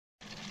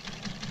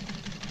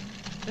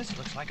This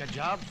looks like a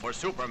job for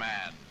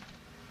Superman.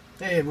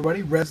 Hey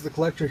everybody, Rez the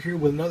Collector here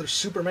with another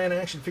Superman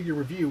action figure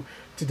review.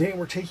 Today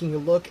we're taking a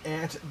look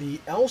at the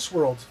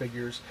Elseworlds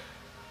figures,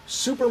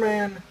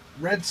 Superman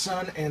Red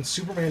Sun and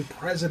Superman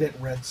President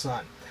Red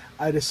Sun.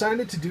 I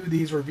decided to do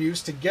these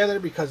reviews together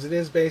because it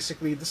is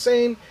basically the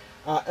same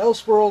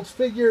Elseworlds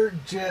figure,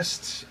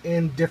 just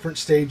in different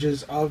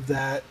stages of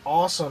that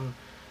awesome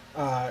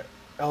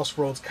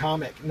Elseworlds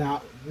comic.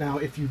 Now,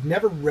 if you've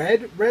never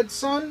read Red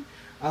Sun,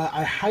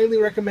 I highly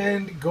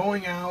recommend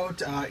going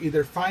out,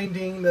 either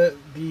finding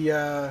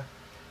the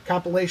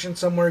compilation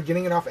somewhere,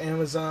 getting it off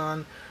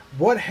Amazon,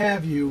 what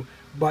have you.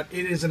 But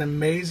it is an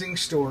amazing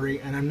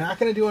story, and I'm not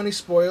going to do any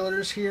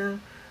spoilers here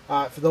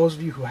for those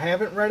of you who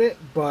haven't read it.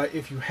 But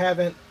if you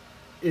haven't,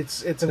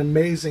 it's an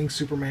amazing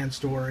Superman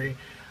story.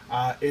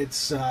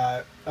 It's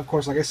of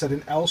course, like I said, in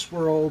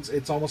Elseworlds,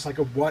 it's almost like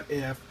a what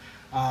if,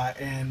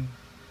 and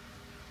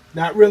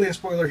not really a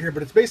spoiler here,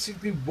 but it's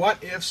basically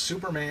what if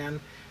Superman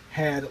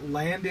had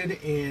landed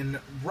in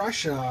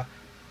Russia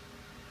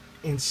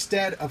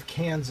instead of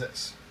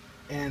Kansas,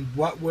 and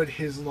what would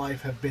his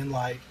life have been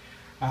like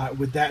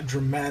with that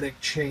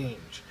dramatic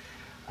change.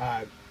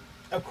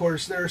 Of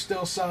course, there are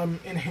still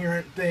some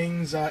inherent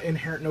things,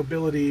 inherent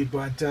nobility,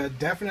 but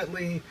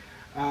definitely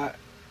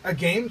a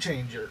game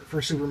changer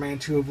for Superman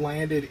to have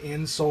landed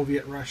in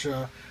Soviet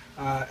Russia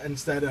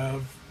instead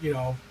of,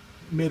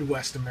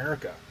 Midwest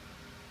America.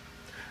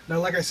 Now,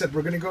 like I said,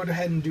 we're going to go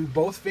ahead and do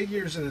both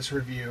figures in this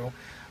review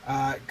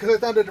because I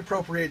thought it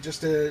appropriate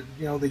just to,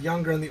 the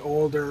younger and the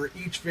older.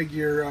 Each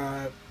figure,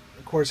 of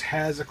course,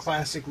 has a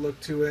classic look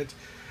to it,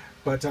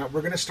 but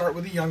we're going to start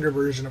with the younger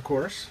version, of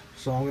course.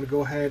 So I'm going to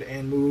go ahead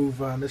and move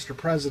Mr.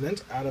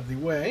 President out of the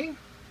way.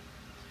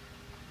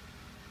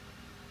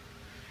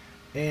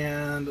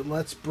 And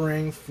let's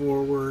bring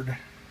forward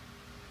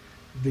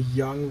the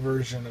young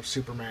version of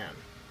Superman.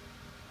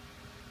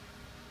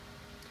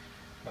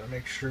 Gotta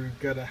make sure we've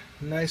got a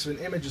nice of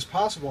an image as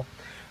possible.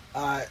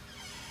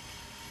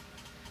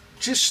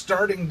 Just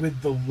starting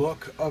with the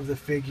look of the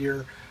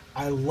figure,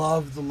 I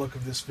love the look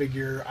of this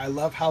figure. I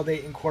love how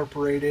they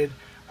incorporated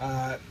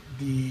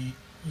the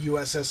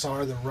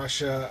USSR, the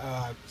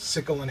Russia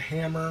sickle and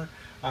hammer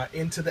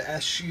into the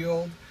S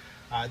shield.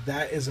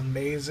 That is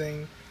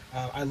amazing.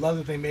 I love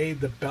that they made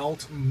the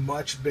belt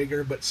much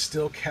bigger but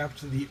still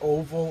kept the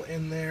oval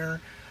in there.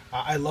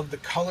 I love the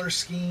color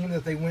scheme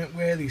that they went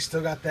with. He's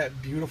still got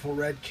that beautiful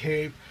red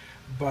cape,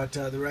 but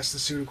the rest of the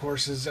suit, of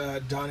course, is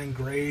done in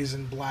grays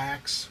and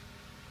blacks.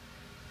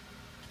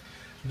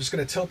 I'm just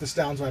going to tilt this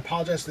down, so I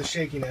apologize for the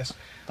shakiness.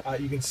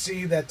 You can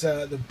see that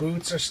the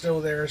boots are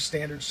still there,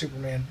 standard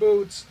Superman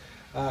boots.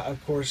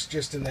 Of course,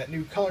 just in that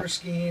new color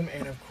scheme,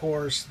 and of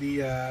course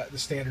the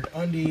standard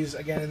undies,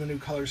 again in the new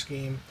color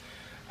scheme.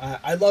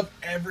 I love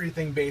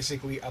everything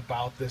basically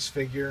about this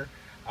figure.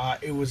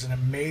 It was an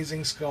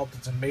amazing sculpt.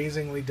 It's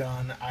amazingly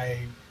done.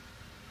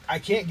 I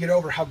can't get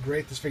over how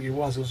great this figure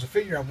was. It was a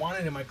figure I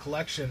wanted in my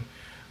collection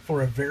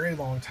for a very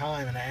long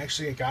time, and I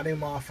actually got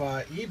him off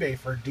eBay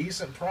for a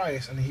decent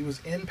price, and he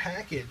was in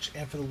package.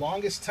 And for the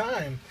longest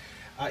time,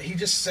 he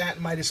just sat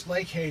in my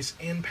display case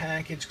in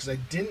package because I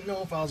didn't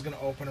know if I was going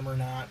to open him or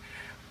not.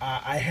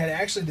 I had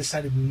actually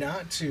decided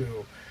not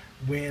to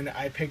when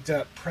I picked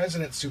up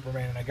President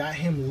Superman, and I got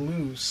him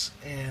loose,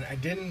 and I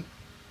didn't.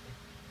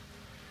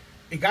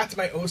 It got to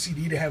my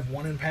OCD to have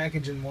one in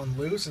package and one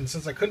loose, and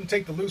since I couldn't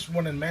take the loose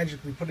one and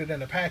magically put it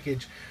in a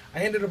package, I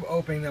ended up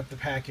opening up the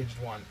packaged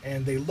one,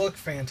 and they look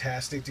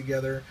fantastic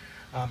together.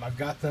 I've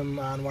got them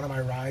on one of my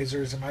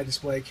risers in my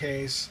display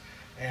case,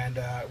 and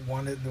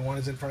the one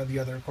is in front of the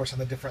other, of course, on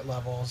the different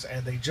levels,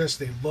 and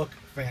they look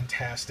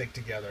fantastic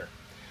together.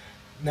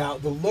 Now,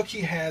 the look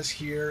he has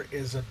here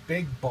is a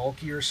big,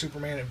 bulkier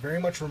Superman. It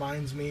very much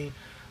reminds me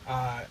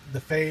the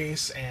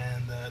face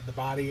and the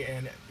body,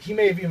 and he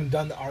may have even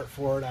done the art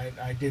for it.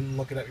 I didn't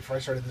look it up before I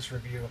started this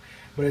review,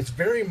 but it's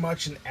very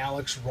much an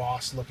Alex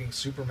Ross looking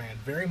Superman,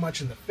 very much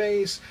in the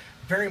face,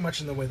 very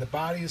much in the way the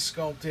body is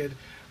sculpted.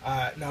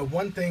 Now,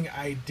 one thing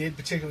I did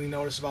particularly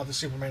notice about the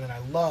Superman and I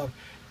love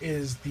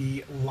is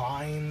the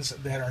lines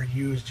that are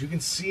used. You can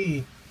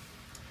see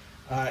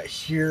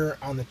here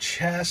on the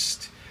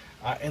chest,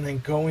 and then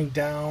going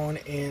down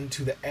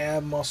into the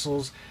ab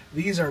muscles.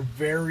 These are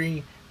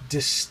very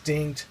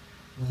distinct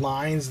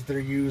lines that they're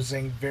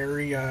using,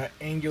 very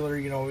angular.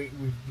 We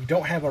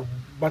don't have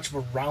much of a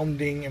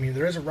rounding. I mean,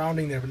 there is a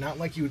rounding there, but not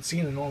like you would see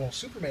in a normal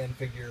Superman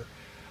figure.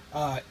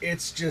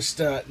 It's just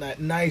that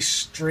nice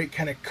straight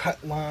kind of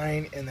cut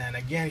line, and then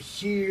again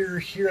here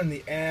in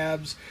the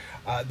abs,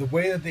 the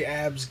way that the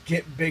abs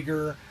get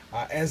bigger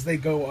as they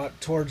go up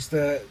towards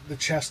the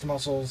chest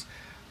muscles.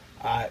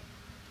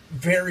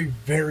 Very,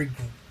 very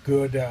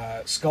good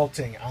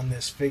sculpting on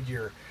this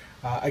figure.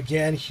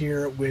 Again,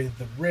 here with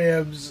the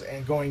ribs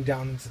and going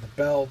down into the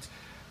belt.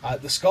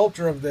 The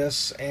sculptor of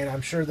this, and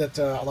I'm sure that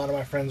a lot of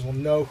my friends will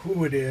know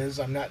who it is.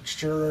 I'm not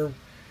sure.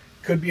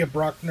 Could be a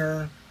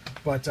Bruckner,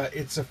 but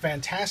it's a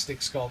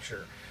fantastic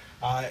sculpture.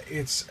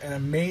 It's an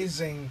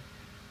amazing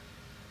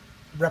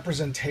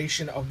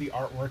representation of the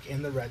artwork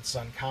in the Red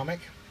Sun comic.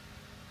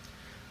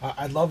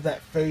 I love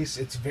that face.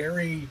 It's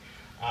very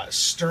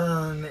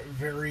stern,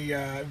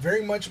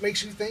 very much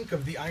makes you think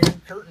of the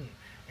Iron Curtain.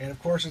 And of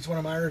course, it's one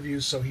of my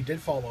reviews, so he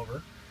did fall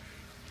over.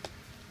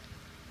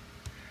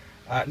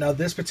 Now,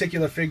 this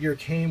particular figure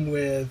came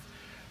with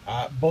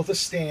both a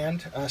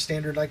stand,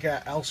 standard like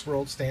a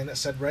Elseworld stand that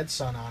said Red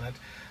Sun on it,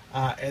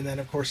 and then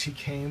of course he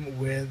came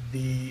with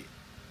the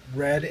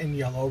red and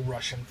yellow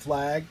Russian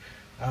flag.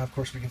 Of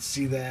course, we can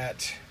see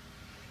that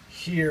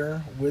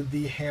here with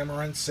the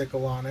hammer and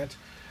sickle on it.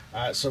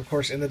 So of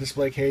course, in the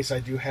display case, I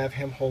do have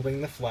him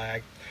holding the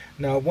flag.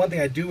 Now, one thing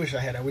I do wish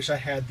I wish I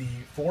had the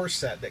 4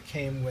 set that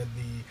came with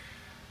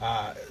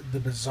the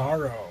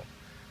Bizarro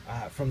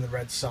from the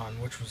Red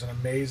Sun, which was an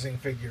amazing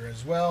figure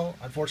as well.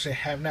 Unfortunately,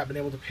 I have not been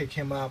able to pick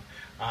him up.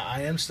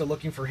 I am still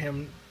looking for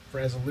him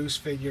as a loose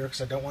figure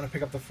because I don't want to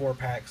pick up the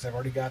 4-pack because I've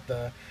already got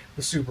the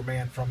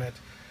Superman from it.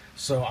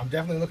 So I'm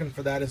definitely looking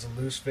for that as a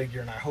loose figure,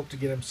 and I hope to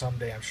get him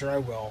someday. I'm sure I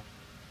will,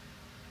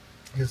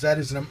 because that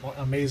is an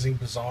amazing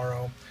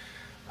Bizarro.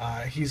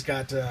 He's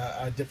got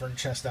a different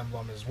chest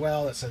emblem as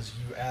well. It says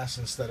US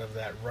instead of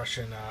that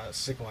Russian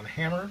sickle and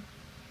hammer.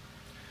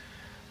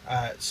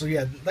 So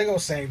yeah, like I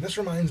was saying, this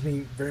reminds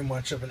me very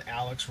much of an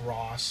Alex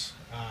Ross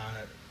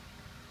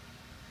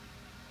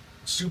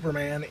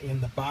Superman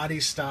in the body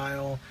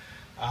style,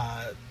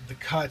 the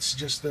cuts,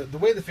 just the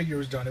way the figure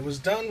was done. It was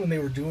done when they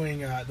were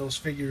doing those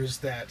figures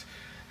that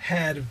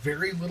had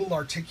very little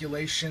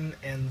articulation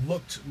and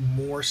looked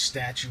more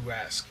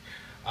statuesque.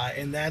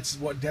 And that's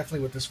definitely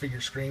what this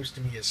figure screams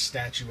to me is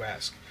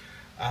statuesque.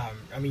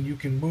 I mean, you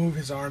can move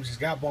his arms. He's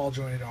got ball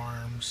jointed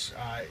arms.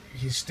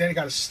 He's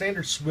got a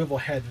standard swivel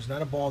head. There's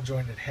not a ball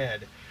jointed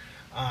head.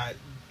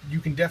 You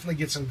can definitely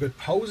get some good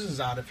poses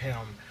out of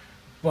him.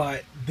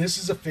 But this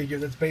is a figure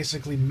that's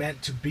basically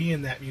meant to be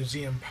in that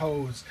museum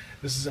pose.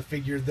 This is a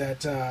figure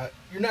that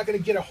you're not going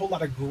to get a whole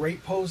lot of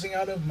great posing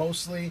out of.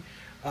 Mostly,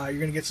 you're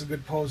going to get some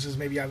good poses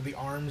maybe out of the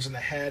arms and the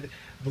head.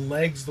 The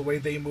legs, the way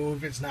they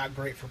move, it's not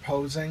great for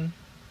posing.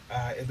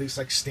 At least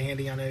like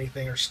standing on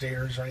anything or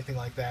stairs or anything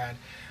like that.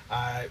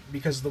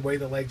 Because of the way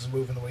the legs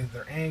move and the way that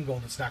they're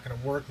angled, it's not going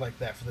to work like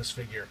that for this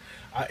figure.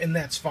 And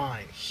that's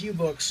fine. He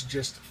looks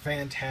just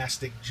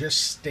fantastic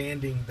just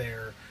standing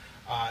there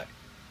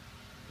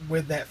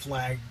with that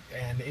flag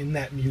and in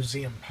that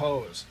museum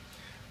pose.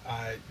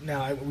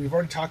 Now, we've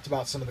already talked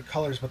about some of the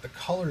colors, but the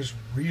colors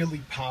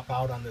really pop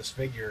out on this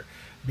figure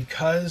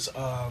because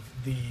of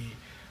the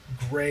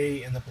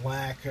gray and the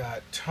black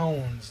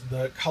tones.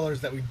 The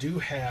colors that we do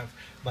have,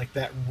 like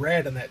that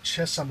red and that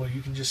chest symbol,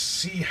 you can just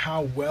see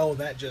how well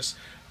that just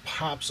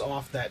pops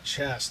off that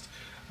chest.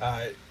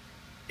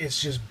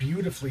 It's just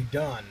beautifully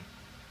done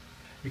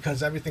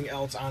because everything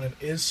else on it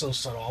is so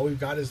subtle. All we've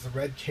got is the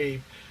red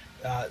cape,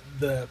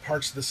 the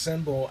parts of the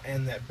symbol,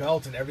 and that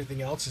belt, and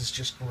everything else is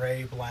just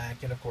gray,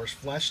 black, and of course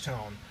flesh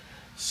tone.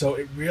 So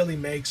it really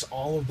makes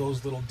all of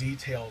those little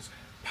details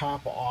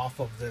pop off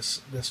of this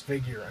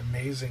figure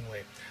amazingly.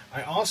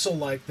 I also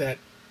like that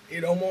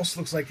it almost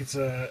looks like it's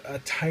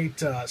a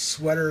tight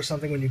sweater or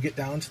something when you get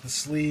down to the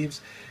sleeves,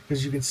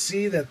 because you can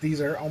see that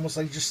these are almost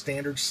like just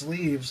standard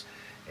sleeves,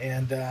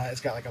 and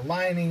it's got like a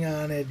lining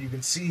on it. You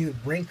can see the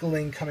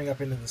wrinkling coming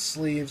up into the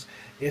sleeves.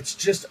 It's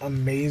just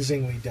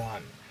amazingly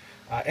done.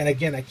 And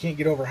again, I can't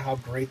get over how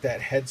great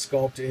that head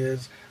sculpt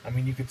is. I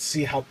mean, you can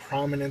see how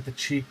prominent the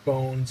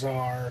cheekbones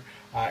are,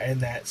 and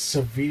that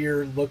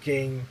severe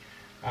looking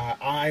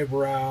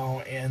eyebrow,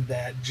 and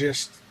that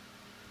just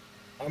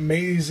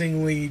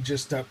amazingly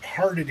just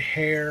parted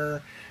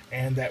hair,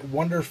 and that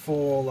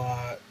wonderful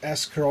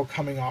S-curl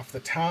coming off the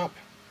top.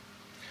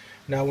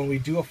 Now, when we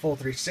do a full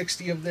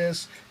 360 of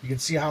this, you can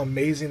see how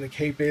amazing the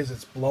cape is.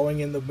 It's blowing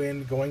in the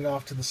wind, going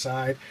off to the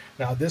side.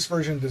 Now, this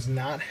version does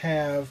not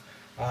have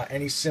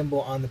any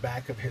symbol on the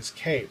back of his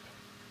cape.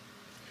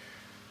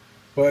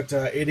 But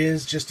it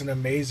is just an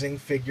amazing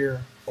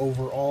figure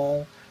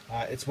overall.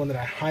 It's one that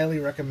I highly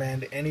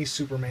recommend any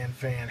Superman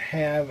fan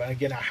have.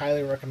 Again, I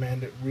highly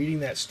recommend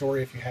reading that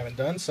story if you haven't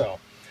done so.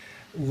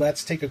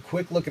 Let's take a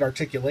quick look at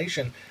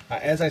articulation.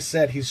 As I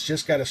said, he's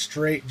just got a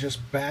straight,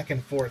 just back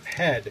and forth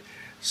head.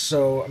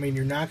 So, I mean,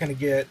 you're not going to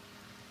get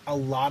a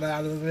lot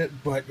out of it,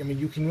 but, I mean,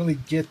 you can really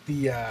get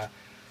the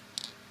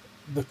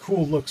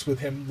cool looks with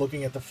him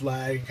looking at the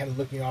flag and kind of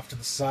looking off to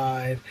the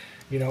side,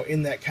 you know,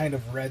 in that kind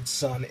of Red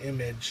Sun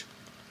image.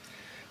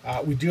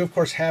 We do, of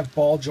course, have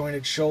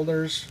ball-jointed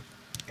shoulders,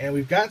 and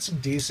we've got some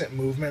decent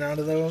movement out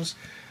of those,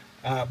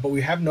 but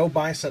we have no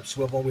bicep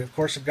swivel. We, of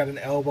course, have got an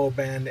elbow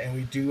bend, and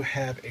we do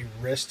have a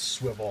wrist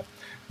swivel.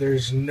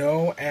 There's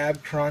no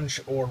ab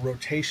crunch or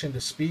rotation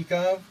to speak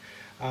of,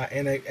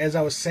 and as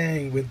I was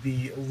saying, with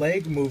the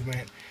leg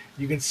movement,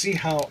 you can see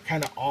how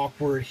kind of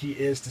awkward he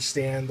is to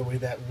stand the way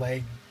that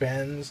leg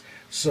bends.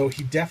 So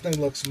he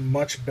definitely looks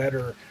much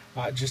better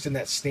just in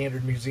that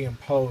standard museum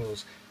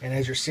pose. And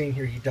as you're seeing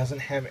here, he doesn't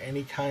have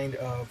any kind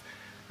of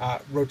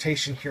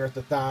rotation here at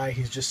the thigh.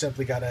 He's just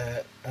simply got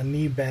a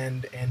knee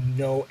bend and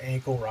no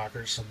ankle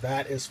rockers. So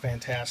that is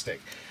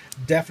fantastic.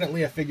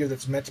 Definitely a figure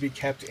that's meant to be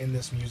kept in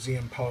this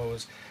museum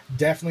pose.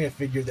 Definitely a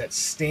figure that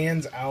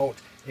stands out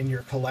in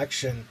your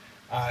collection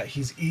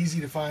He's easy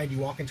to find. You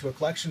walk into a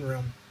collection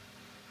room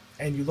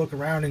and you look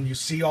around and you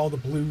see all the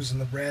blues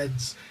and the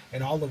reds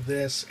and all of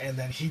this, and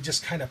then he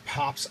just kind of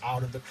pops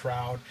out of the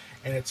crowd,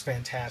 and it's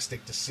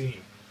fantastic to see.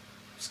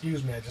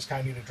 Excuse me, I just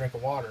kind of need a drink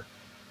of water.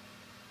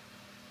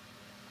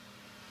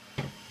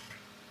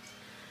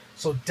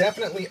 So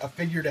definitely a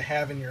figure to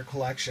have in your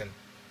collection.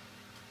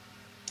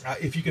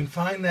 If you can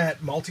find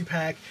that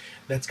multi-pack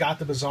that's got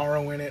the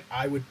Bizarro in it,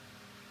 I would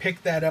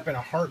pick that up in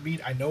a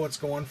heartbeat. I know it's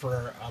going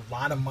for a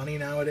lot of money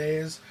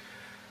nowadays,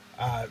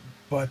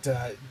 but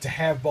to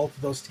have both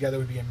of those together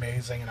would be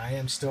amazing, and I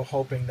am still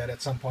hoping that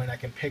at some point I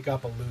can pick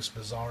up a loose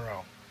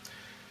Bizarro.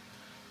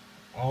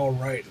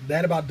 Alright,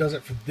 that about does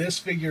it for this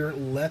figure.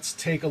 Let's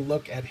take a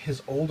look at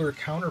his older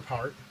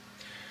counterpart.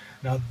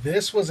 Now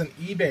this was an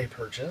eBay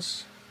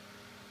purchase.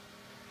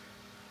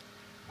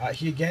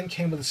 He again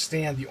came with a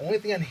stand. The only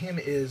thing on him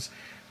is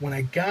when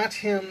I got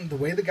him, the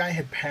way the guy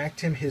had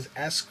packed him, his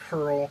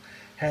S-curl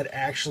had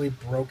actually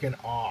broken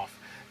off.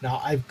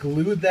 Now I've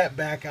glued that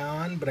back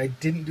on, but I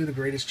didn't do the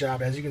greatest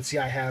job. As you can see,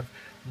 I have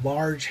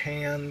large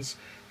hands,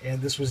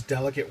 and this was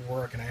delicate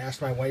work. And I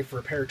asked my wife for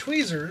a pair of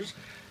tweezers,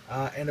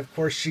 and of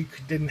course she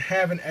didn't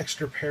have an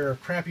extra pair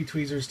of crappy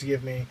tweezers to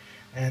give me,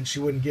 and she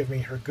wouldn't give me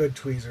her good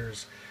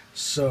tweezers.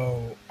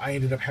 So I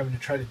ended up having to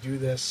try to do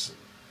this.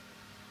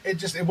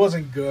 It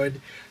wasn't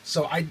good,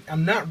 so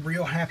I'm not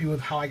real happy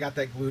with how I got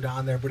that glued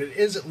on there, but it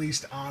is at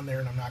least on there,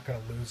 and I'm not going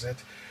to lose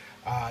it.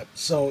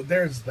 So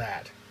there's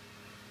that.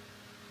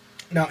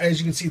 Now, as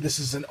you can see, this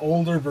is an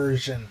older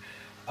version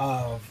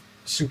of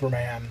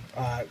Superman.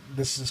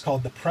 This is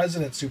called the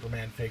President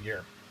Superman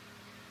figure.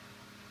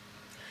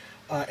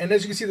 And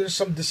as you can see, there's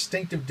some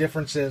distinctive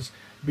differences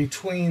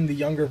between the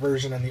younger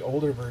version and the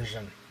older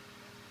version.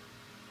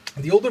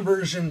 The older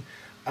version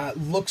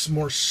looks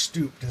more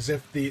stooped, as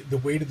if the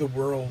weight of the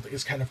world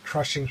is kind of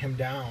crushing him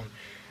down.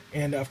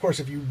 And of course,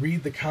 if you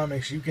read the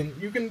comics, you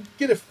can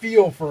get a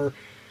feel for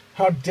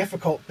how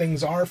difficult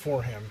things are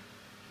for him.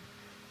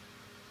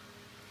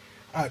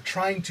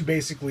 Trying to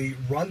basically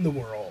run the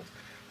world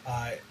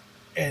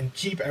and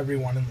keep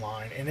everyone in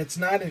line, and it's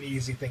not an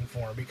easy thing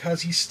for him,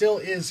 because he still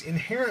is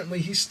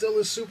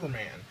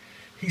Superman.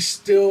 He's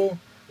still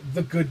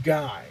the good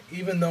guy,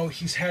 even though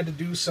he's had to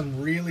do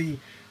some really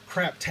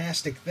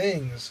craptastic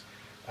things.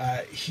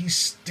 He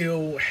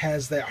still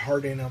has that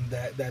heart in him,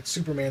 that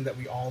Superman that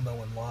we all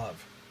know and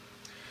love.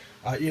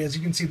 As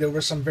you can see, there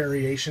were some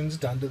variations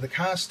done to the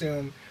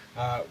costume,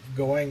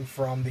 going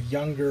from the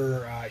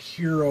younger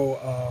hero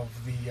of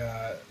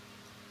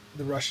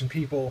the Russian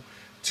people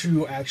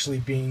to actually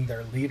being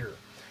their leader.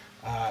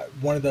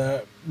 One of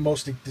the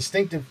most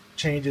distinctive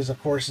changes,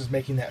 of course, is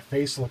making that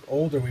face look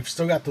older. We've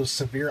still got those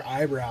severe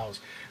eyebrows,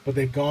 but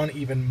they've gone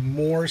even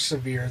more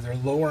severe. They're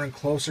lower and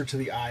closer to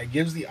the eye. It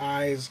gives the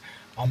eyes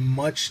a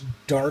much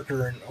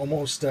darker and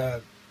almost,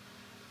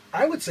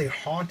 I would say,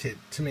 haunted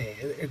to me.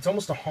 It's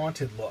almost a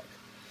haunted look.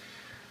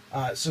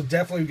 So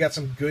definitely we've got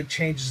some good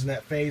changes in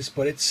that face,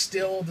 but it's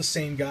still the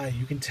same guy.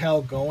 You can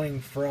tell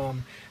going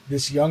from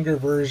this younger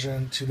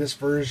version to this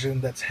version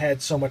that's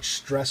had so much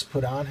stress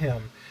put on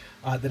him,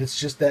 that it's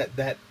just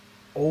that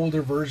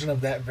older version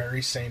of that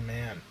very same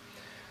man.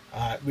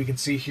 We can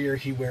see here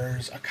he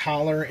wears a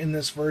collar in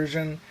this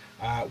version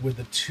with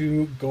the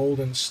 2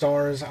 golden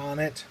stars on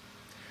it.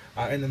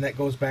 And then that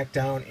goes back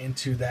down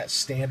into that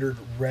standard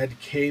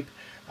red cape.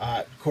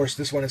 Of course,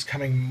 this one is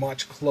coming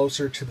much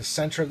closer to the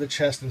center of the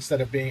chest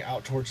instead of being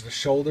out towards the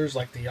shoulders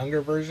like the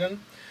younger version.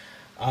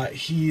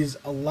 He's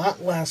a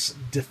lot less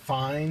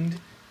defined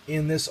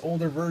in this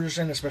older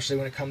version, especially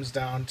when it comes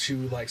down to,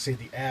 like, say,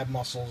 the ab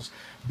muscles.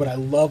 But I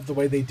love the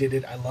way they did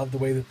it. I love the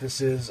way that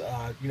this is,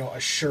 a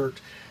shirt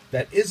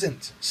that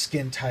isn't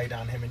skin tight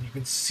on him, and you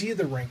can see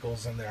the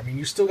wrinkles in there. I mean,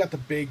 you still got the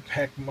big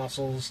pec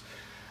muscles,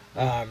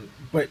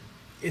 but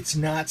it's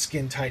not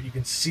skin tight. You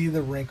can see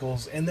the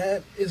wrinkles, and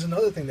that is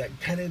another thing that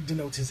kind of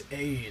denotes his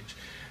age.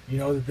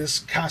 That this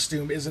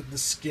costume isn't the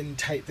skin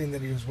tight thing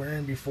that he was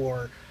wearing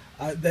before.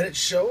 That it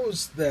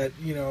shows that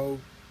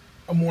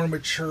a more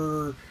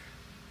mature,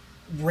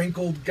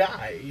 wrinkled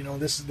guy.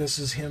 This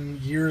is him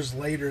years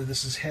later.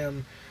 This is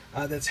him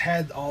that's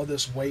had all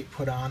this weight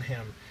put on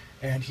him,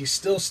 and he's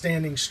still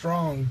standing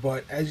strong.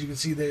 But as you can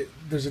see,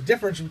 there's a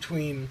difference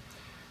between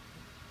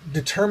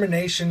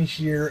determination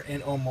here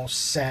and almost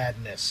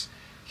sadness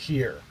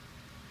here.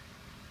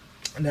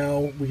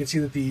 Now we can see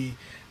that the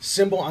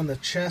symbol on the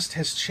chest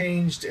has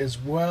changed as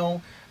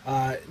well.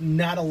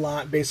 Not a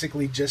lot,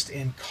 basically just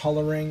in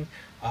coloring.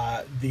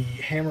 The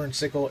hammer and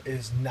sickle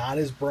is not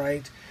as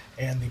bright,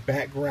 and the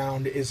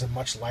background is a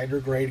much lighter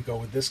gray to go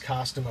with this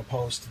costume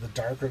opposed to the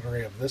darker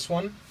gray of this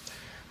one.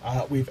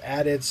 We've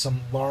added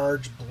some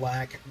large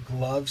black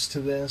gloves to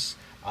this.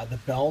 The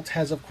belt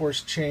has, of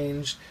course,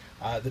 changed.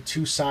 The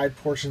 2 side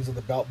portions of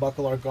the belt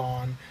buckle are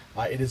gone.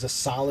 It is a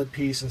solid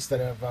piece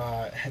instead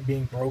of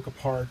being broke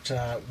apart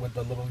with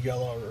the little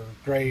yellow or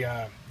gray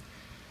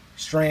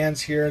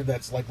strands here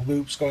that's like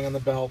loops going on the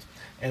belt.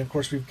 And of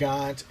course we've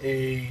got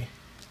a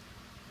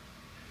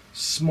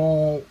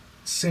small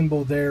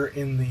symbol there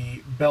in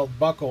the belt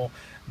buckle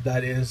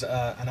that is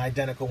an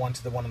identical one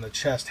to the one on the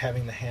chest,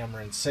 having the hammer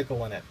and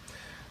sickle in it.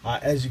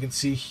 As you can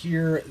see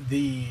here,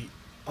 the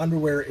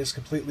underwear is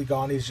completely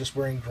gone. He's just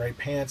wearing gray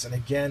pants, and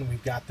again,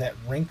 we've got that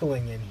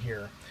wrinkling in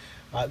here.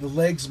 The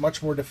legs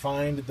much more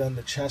defined than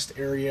the chest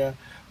area,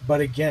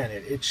 but again,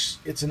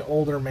 it's an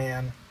older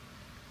man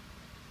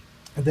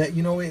that,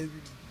 you know, I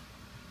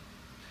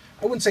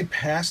wouldn't say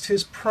past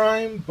his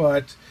prime,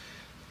 but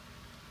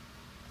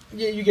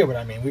yeah, you get what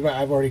I mean.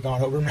 I've already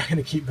gone over. I'm not going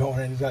to keep going.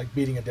 And it's like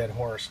beating a dead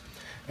horse.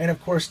 And of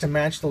course, to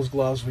match those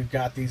gloves, we've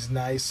got these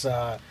nice,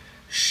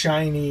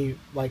 shiny,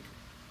 like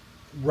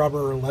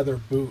rubber or leather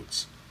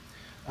boots.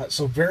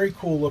 So very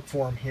cool look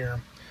for him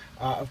here.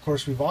 Of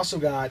course, we've also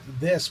got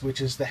this, which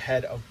is the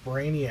head of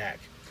Brainiac.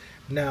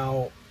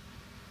 Now,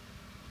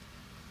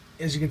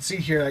 as you can see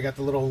here, I got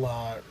the little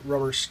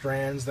rubber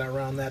strands that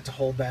around that to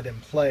hold that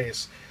in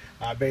place.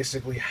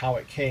 Basically how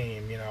it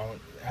came, you know.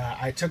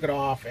 I took it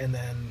off and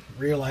then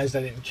realized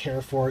I didn't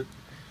care for it,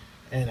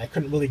 and I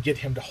couldn't really get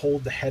him to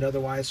hold the head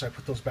otherwise, so I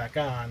put those back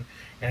on,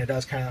 and it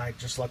does kind of like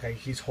just like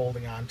he's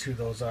holding on to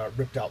those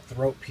ripped out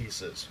throat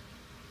pieces.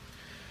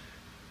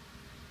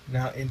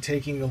 Now, in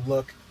taking a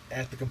look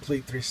at the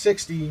complete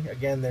 360,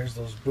 again, there's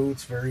those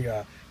boots, very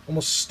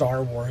almost Star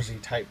Warsy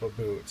type of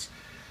boots.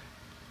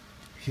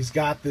 He's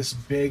got this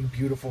big,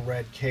 beautiful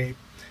red cape,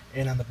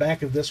 and on the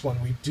back of this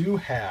one, we do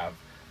have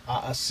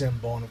a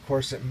symbol, and of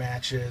course it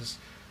matches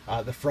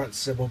the front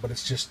symbol, but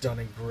it's just done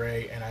in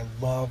gray, and I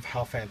love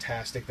how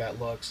fantastic that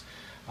looks.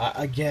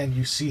 Again,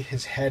 you see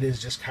his head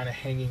is just kind of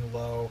hanging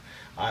low.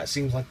 It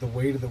seems like the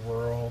weight of the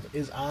world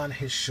is on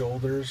his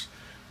shoulders,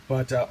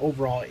 but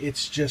overall,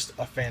 it's just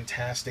a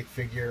fantastic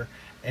figure.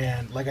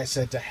 And like I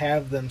said, to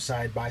have them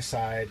side by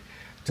side,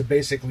 to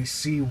basically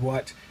see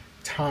what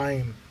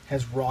time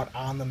has wrought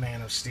on the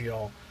Man of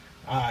Steel,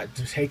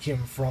 to take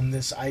him from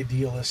this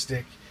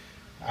idealistic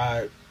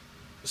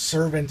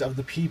servant of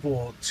the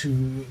people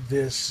to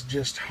this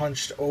just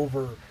hunched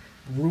over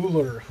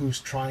ruler who's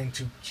trying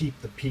to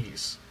keep the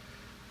peace.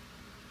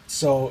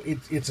 So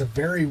it's a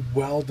very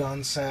well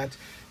done set.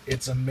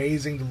 It's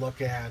amazing to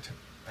look at.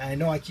 I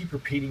know I keep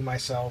repeating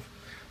myself.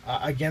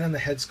 Again, in the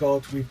head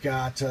sculpt, we've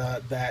got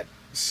that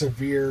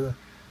severe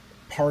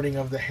parting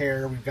of the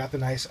hair. We've got the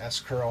nice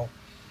S-curl.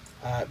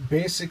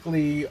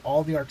 Basically,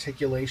 all the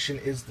articulation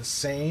is the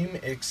same,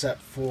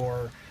 except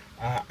for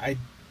I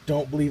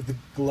don't believe the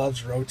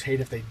gloves rotate.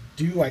 If they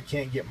do, I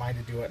can't get mine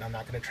to do it, and I'm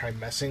not going to try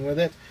messing with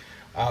it.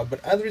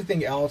 But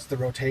everything else, the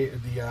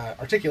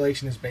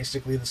articulation is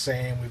basically the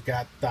same. We've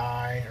got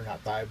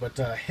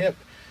hip,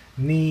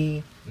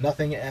 knee,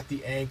 nothing at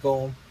the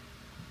ankle,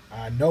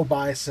 no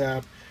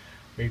bicep.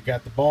 We've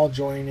got the ball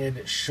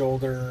jointed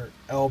shoulder,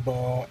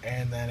 elbow,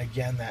 and then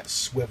again that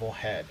swivel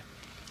head.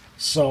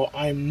 So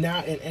I'm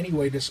not in any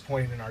way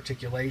disappointed in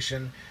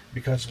articulation,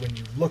 because when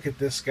you look at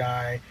this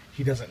guy,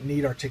 he doesn't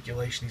need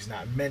articulation. He's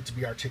not meant to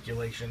be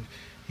articulation.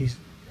 He's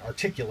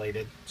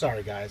articulated.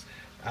 Sorry, guys.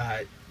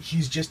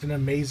 He's just an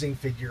amazing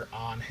figure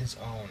on his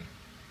own.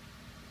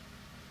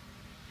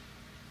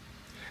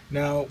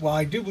 Now, while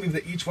I do believe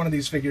that each one of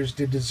these figures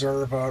did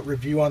deserve a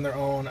review on their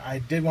own, I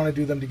did want to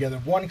do them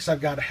together. One, because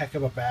I've got a heck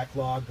of a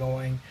backlog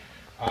going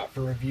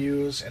for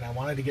reviews, and I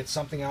wanted to get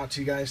something out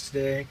to you guys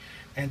today.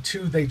 And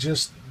two,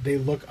 they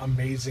look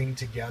amazing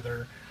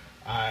together.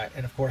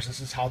 And of course, this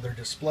is how they're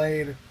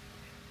displayed.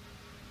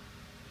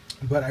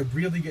 But I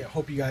really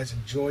hope you guys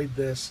enjoyed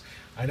this.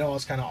 I know I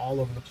was kind of all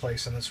over the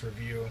place in this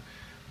review,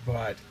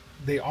 but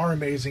they are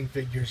amazing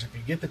figures. If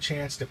you get the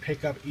chance to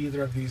pick up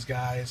either of these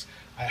guys,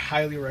 I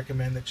highly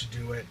recommend that you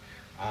do it.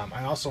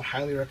 I also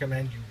highly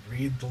recommend you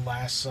read the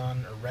Red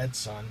Sun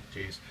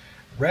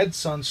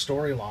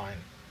storyline.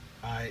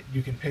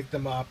 You can pick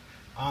them up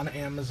on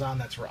Amazon.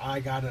 That's where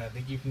I got it. I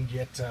think you can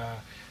get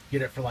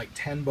it for like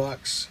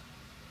 $10.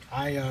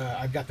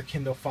 I've got the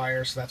Kindle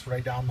Fire, so that's where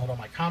I download all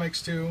my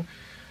comics to.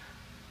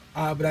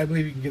 But I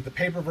believe you can get the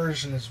paper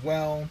version as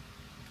well,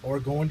 or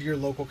go into your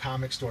local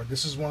comic store.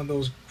 This is one of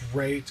those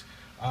great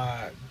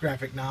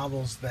graphic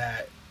novels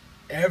that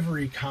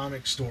every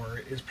comic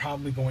store is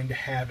probably going to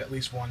have at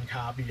least one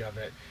copy of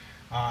it.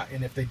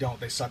 And if they don't,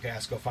 they suck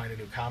ass. Go find a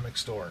new comic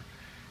store.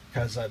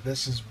 Because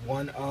this is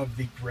one of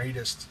the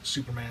greatest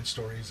Superman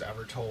stories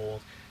ever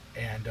told.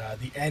 And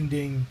the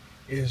ending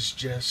is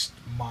just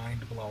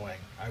mind-blowing.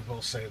 I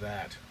will say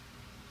that.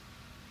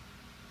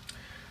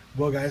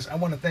 Well, guys, I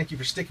want to thank you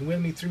for sticking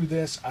with me through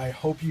this. I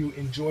hope you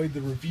enjoyed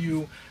the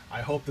review.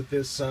 I hope that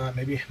this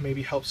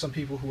maybe helps some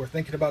people who are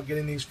thinking about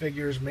getting these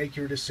figures make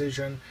your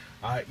decision.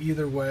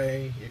 Either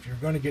way, if you're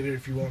going to get it,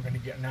 if you aren't going to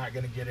get, not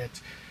going to get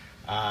it.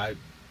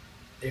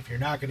 If you're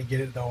not going to get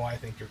it, though, I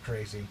think you're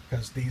crazy,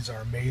 because these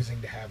are amazing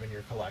to have in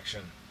your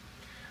collection.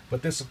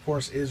 But this, of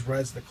course, is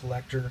Reds the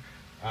Collector.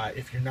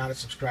 If you're not a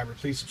subscriber,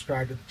 please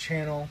subscribe to the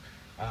channel.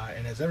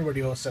 And as everybody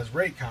else says,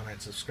 rate,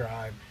 comment,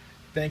 subscribe.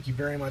 Thank you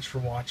very much for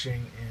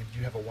watching, and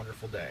you have a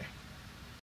wonderful day.